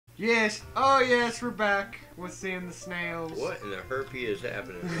Yes. Oh, yes, we're back. We're seeing the snails. What in the herpy is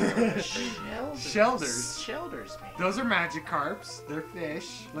happening? Shelders. Shelders, man. Those are magic carps. They're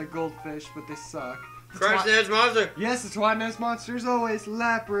fish, like goldfish, but they suck. Christ Nest Monster! Yes, it's White Nest Monsters always.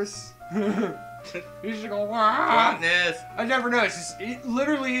 Lapras. You should go, wah. White Nest. I never know. It's just, it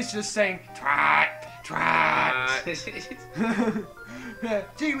literally is just saying, twat, twat.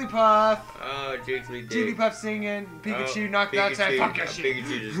 Jigglypuff. Oh, Jiggly Dick. Jigglypuff singing. Pikachu knocked out saying, fuck your shit.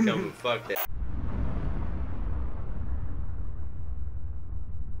 Pikachu just come and fuck that.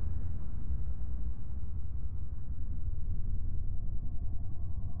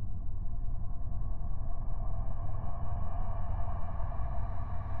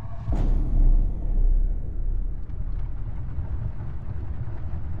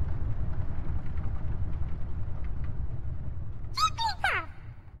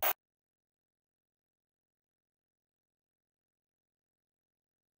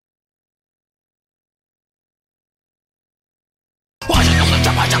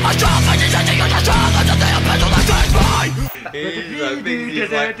 He's like,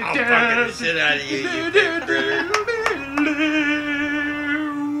 Pikachu's like, I'll fucking the shit out of you, you big critter.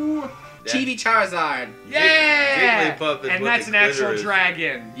 Chibi Charizard. Yeah! Jigglypuff is And what that's the an actual glitter is.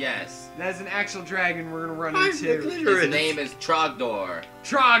 dragon. Yes. That's an actual dragon we're gonna run Mine's the into. glitter His is. name is TotalGore.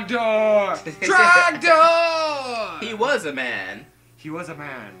 Trogdor! Trogdor! He was a man. He was a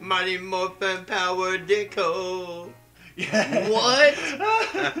man. Mighty Morphin Power Dicko. Yeah. What?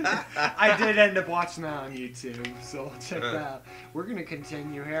 I did end up watching that on YouTube, so check that out. We're gonna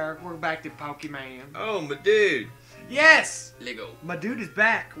continue here. We're back to Pokemon. Oh, my dude. Yes! Lego. My dude is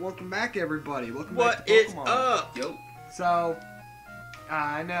back. Welcome back, everybody. Welcome back What to is Pokemon. up? Yo. So,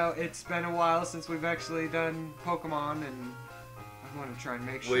 I know it's been a while since we've actually done Pokemon, and I want to try and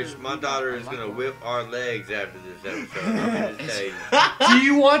make sure. Which my daughter is going to whip our legs after this episode. I'm going to tell you. Do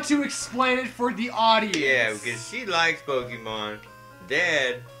you want to explain it for the audience? Yeah, because she likes Pokemon.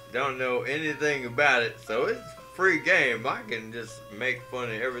 Dad don't know anything about it, so it's a free game. I can just make fun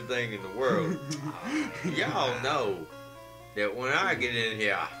of everything in the world. Y'all know that when I get in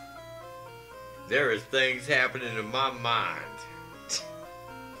here, there is things happening in my mind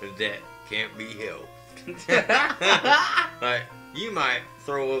that can't be helped. Like, you might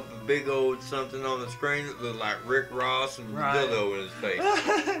throw up a big old something on the screen that looks like Rick Ross and Right. dildo in his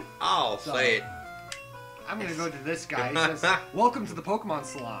face. I'll say it. I'm gonna go to this guy. He says, "Welcome to the Pokemon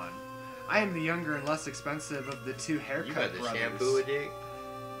Salon. I am the younger and less expensive of the two You haircut got the brothers." shampoo a dick?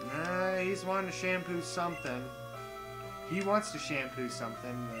 Nah, he's wanting to shampoo something. He wants to shampoo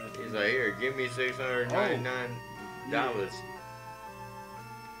something. He's like, here, give me $699.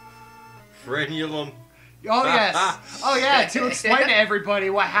 Frenulum. Oh yes. Oh yeah. To explain to everybody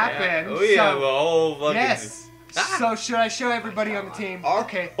what happened. Yeah. We have a So, whole fucking... yes. So should I show everybody on the team? Our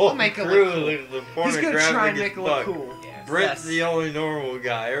Okay, whole I'll make it crew look cool. is He's gonna try and make it look fuck. cool. Yes. Brent's Yes. the only normal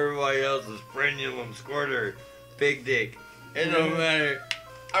guy. Everybody else is frenulum, squirter, big dick. It don't matter.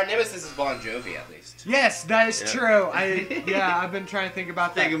 Our nemesis is Bon Jovi, at least. Yes, that is Yeah. true. I've been trying to think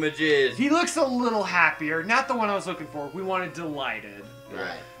about that. Thingamajizz. He looks a little happier. Not the one I was looking for. We wanted delighted.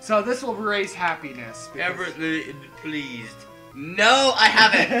 Right. So this will raise happiness. because- Everly pleased. No, I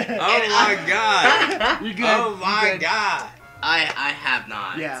haven't. Oh my god. You're good. Oh my You're good. god. I have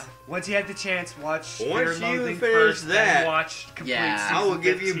not. Yeah. Once you have the chance, watch Once Fear you Loathing finish first, that, then watch complete Yeah. season I will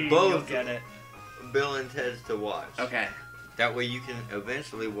give you 15, both. You'll get it. Bill and Ted's to watch. Okay. That way you can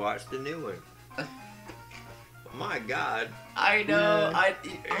eventually watch the new one. My god. I know.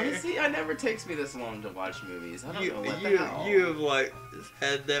 Yeah. Honestly, it never takes me this long to watch movies. I don't know what the hell. You have like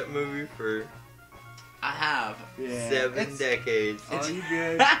had that movie for I have. Yeah. 7 decades. Oh, you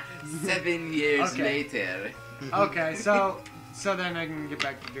good? 7 years Okay. later. Okay, so then I can get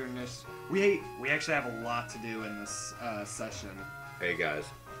back to doing this. We actually have a lot to do in this session. Hey guys,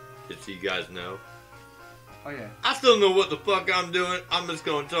 just so you guys know, Oh yeah. I still know what the fuck I'm doing. I'm just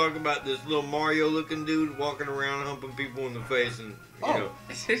gonna talk about this little Mario looking dude walking around humping people in the face and, you know.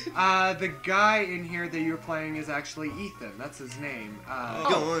 The guy in here that you're playing is actually Ethan. That's his name.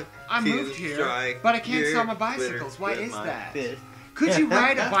 Going I to moved here, strike but I can't your sell my bicycles. Why glitter is with my that? fist. Could you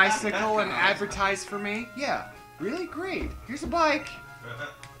ride a bicycle and advertise for me? Yeah. Really? Great. Here's a bike.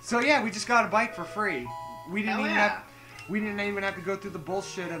 So yeah, we just got a bike for free. We didn't Hell even yeah. have. We didn't even have to go through the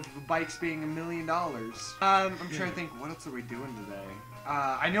bullshit of bikes being $1 million. I'm trying to think, what else are we doing today?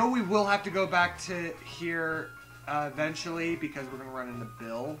 I know we will have to go back to here eventually because we're gonna run into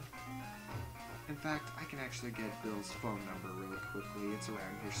Bill. In fact, I can actually get Bill's phone number really quickly. It's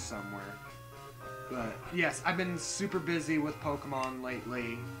around here somewhere. But yes, I've been super busy with Pokemon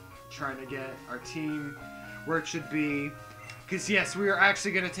lately, trying to get our team where it should be. Because yes, we are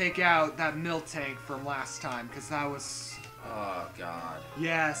actually gonna take out that milk tank from last time. Because that was. Oh God.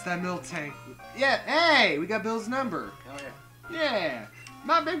 Yes, that milk tank. Yeah. Hey, we got Bill's number. Oh yeah. Yeah.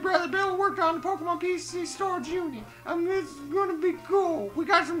 My big brother Bill worked on the Pokemon PC Storage Unit. It's gonna be cool. We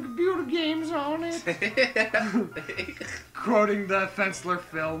got some computer games on it. Quoting the Fensler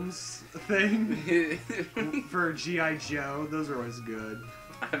Films thing for G.I. Joe. Those are always good.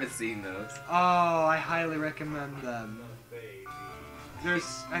 I haven't seen those. Oh, I highly recommend them.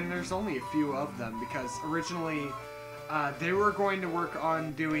 There's only a few of them because originally they were going to work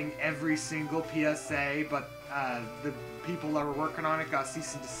on doing every single PSA, but the people that were working on it got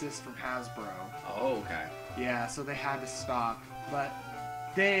cease and desist from Hasbro. Oh, okay. Yeah, so they had to stop. But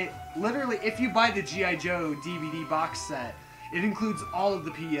they literally, if you buy the G.I. Joe DVD box set, it includes all of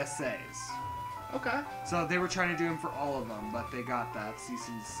the PSAs. Okay. So they were trying to do them for all of them, but they got that cease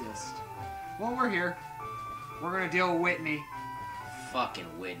and desist. Well, we're here. We're gonna deal with Whitney. Fucking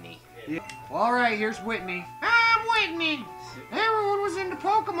Whitney. Yeah. Well, alright, here's Whitney. I'm Whitney! Everyone was into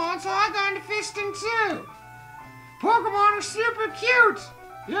Pokemon, so I got into fisting too! Pokemon are super cute!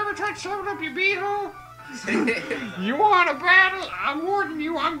 You ever tried shoving up your beehole? You want a battle? I'm warning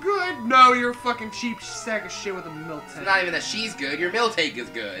you, I'm good! No, you're a fucking cheap sack of shit with a milk tank. It's not even that she's good, your Miltank is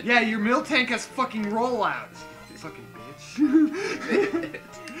good. Yeah, your milk tank has fucking rollouts. Fucking bitch.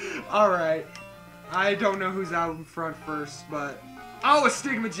 Alright. I don't know who's out in front first, but... Oh, a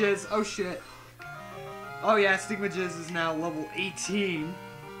Stigmagiz! Oh, shit. Oh, yeah, Stigmagiz is now level 18.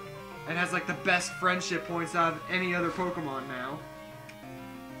 And has, like, the best friendship points out of any other Pokemon now.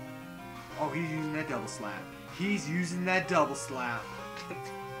 Oh, he's using that double slap. He's using that double slap.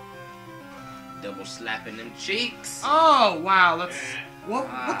 Double slapping them cheeks. Oh, wow, that's... What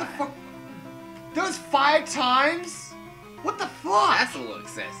the fuck? That was 5 times? What the fuck? That's a little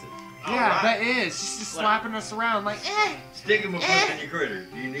excessive. Yeah, right. that is. She's just slapping us around like, eh. Stick him a fuck in your critter.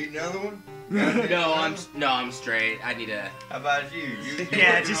 Do you need another one? No, I'm straight. I need a... How about you? You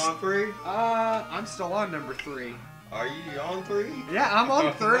Yeah, working just- on 3? I'm still on number 3. Are you on 3? Yeah, I'm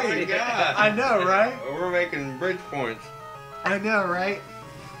on 3. Oh my God. I know, right? We're making bridge points. I know, right?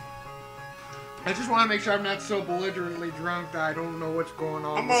 I just want to make sure I'm not so belligerently drunk that I don't know what's going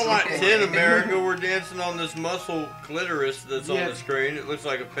on. I'm with on like this 10 point. America. We're dancing on this muscle clitoris that's Yeah. on the screen. It looks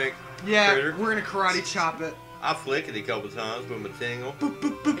like a pink Yeah, critter. we're gonna karate chop it. I flick it a couple times with my tingle.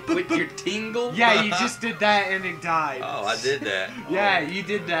 With your tingle? Yeah, you just did that and it died. Oh, I did that. Yeah, you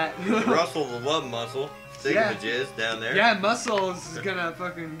did that. Russell the love muscle. Stick Yeah. the jizz down there. Yeah, Muscles is gonna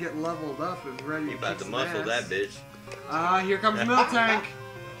fucking get leveled up and ready You to about kick to some muscle ass. that bitch. Here comes the milk tank.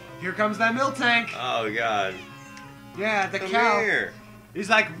 Here comes that milk tank. Oh God. Yeah, the Come cow. here. He's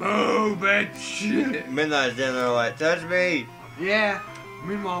like, moo, bitch. Midnight's down there like, touch me. Yeah.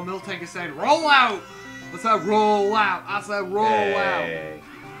 Meanwhile, milk tank is saying, roll out. What's that? Roll out. I said, roll Hey.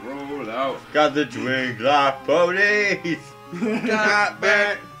 Roll out. Got the twin like ponies. out. Got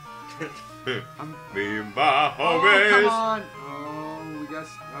back. I'm- Me and my Oh, homies. come on. Oh, we got.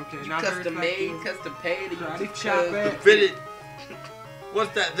 Okay, not very Custom made, effective. custom paid. Karate chop it. Fit it.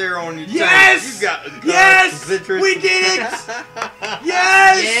 What's that there on your Yes! tank? You got a gun, Yes! citrus. We did it!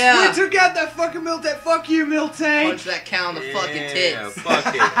 Yes! Yeah. We took out that fucking milk tank. Fuck you, milk tank. Punch that cow in the fucking Yeah, tits.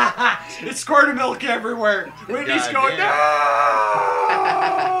 fuck it. It squirted milk everywhere. Whitney's God going,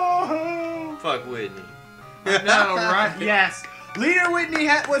 no! Fuck Whitney. No, right? Yes. Leader Whitney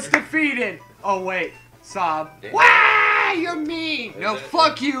was defeated. Oh, wait. Sob. Damn. Wah! You're mean. No, that-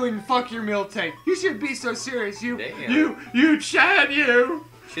 fuck you and fuck your milk tank. You should be so serious. You, Damn. you, Chad, you.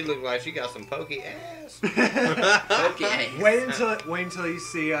 She looked like she got some pokey ass. Okay. Wait until you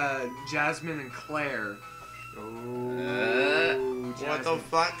see Jasmine and Claire. Oh, What the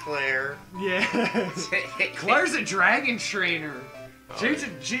fuck, Claire? Yeah. Claire's a dragon trainer. She's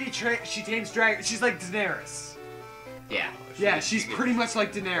she tames dragons. She's like Daenerys. Yeah. Yeah, she's could- pretty much like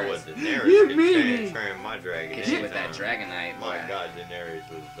Oh, Daenerys. Daenerys You could meanie. train my dragon. Get you with anytime. that Dragonite. My boy. God, Daenerys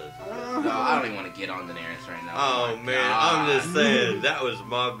was such. No, I don't even want to get on Daenerys right now. Oh my man, God. I'm just saying that was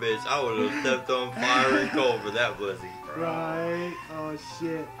my bitch. I would have stepped on fire and coal for that pussy. Right. Oh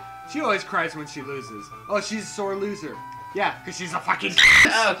shit. She always cries when she loses. Oh, she's a sore loser. Yeah, because she's a fucking.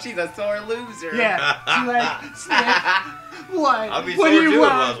 Oh, she's a sore loser. Yeah. She like snap. What? I'll be What sore do you too if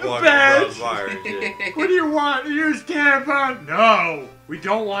I want? was walking across Badge? fire and shit. What do you want? Use tampon? No, we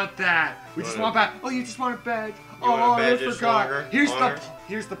don't want that. We just want badge. Oh, you just want a badge? You want a Oh, badge I that's forgot. longer? Here's Longer?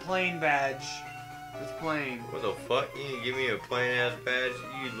 here's the plain badge. It's plain. What the fuck? You didn't give me a plain ass badge,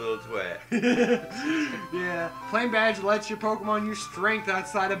 you little twat. Yeah, plain badge lets your Pokemon use strength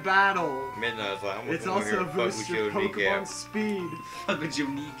outside of battle. Midnight's like, I'm gonna It's come over here also and fuck boosts with your your Pokemon kneecap. speed. Fuck with your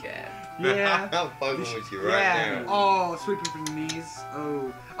kneecap. Yeah. I'm fucking with you right now. Oh, sweep from the knees.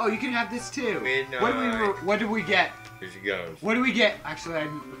 Oh. Oh, you can have this too. Midnight. What did we get? Here she goes. What do we get? Actually, I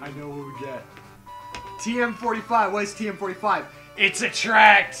know what we get. TM45. What is TM45? It's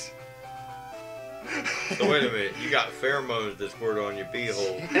attract. So wait a minute. You got pheromones that squirt on your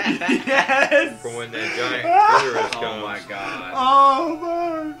beehole Yes. for when that giant clitoris comes. Oh my god. Oh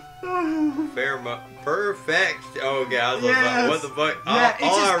my. Pheromone. Perfect. Oh, okay. I was Yes. like, what the fuck? Yeah, it's all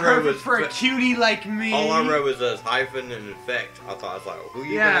just I read perfect was for a cutie like me. all I read was a hyphen and infect. I thought I was like, who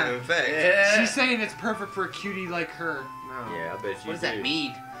you Yeah. gonna infect? Yeah. She's saying it's perfect for a cutie like her. No. Yeah, I bet you What does do. that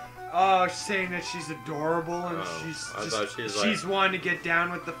mean? Oh, she's saying that she's adorable and Oh, I she's thought she was like- she's wanting to get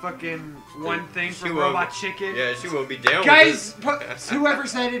down with the fucking one thing she for won't- Robot Chicken. Yeah, she won't be down Guys, with it.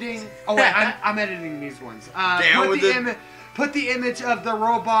 whoever's editing. Oh wait, I'm editing these ones. Down with it. Put the image of the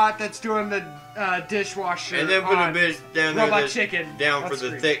robot that's doing the dishwasher. And then put a on bitch down there Robot that's Chicken. down on for the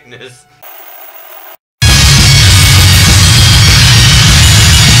screen. thickness.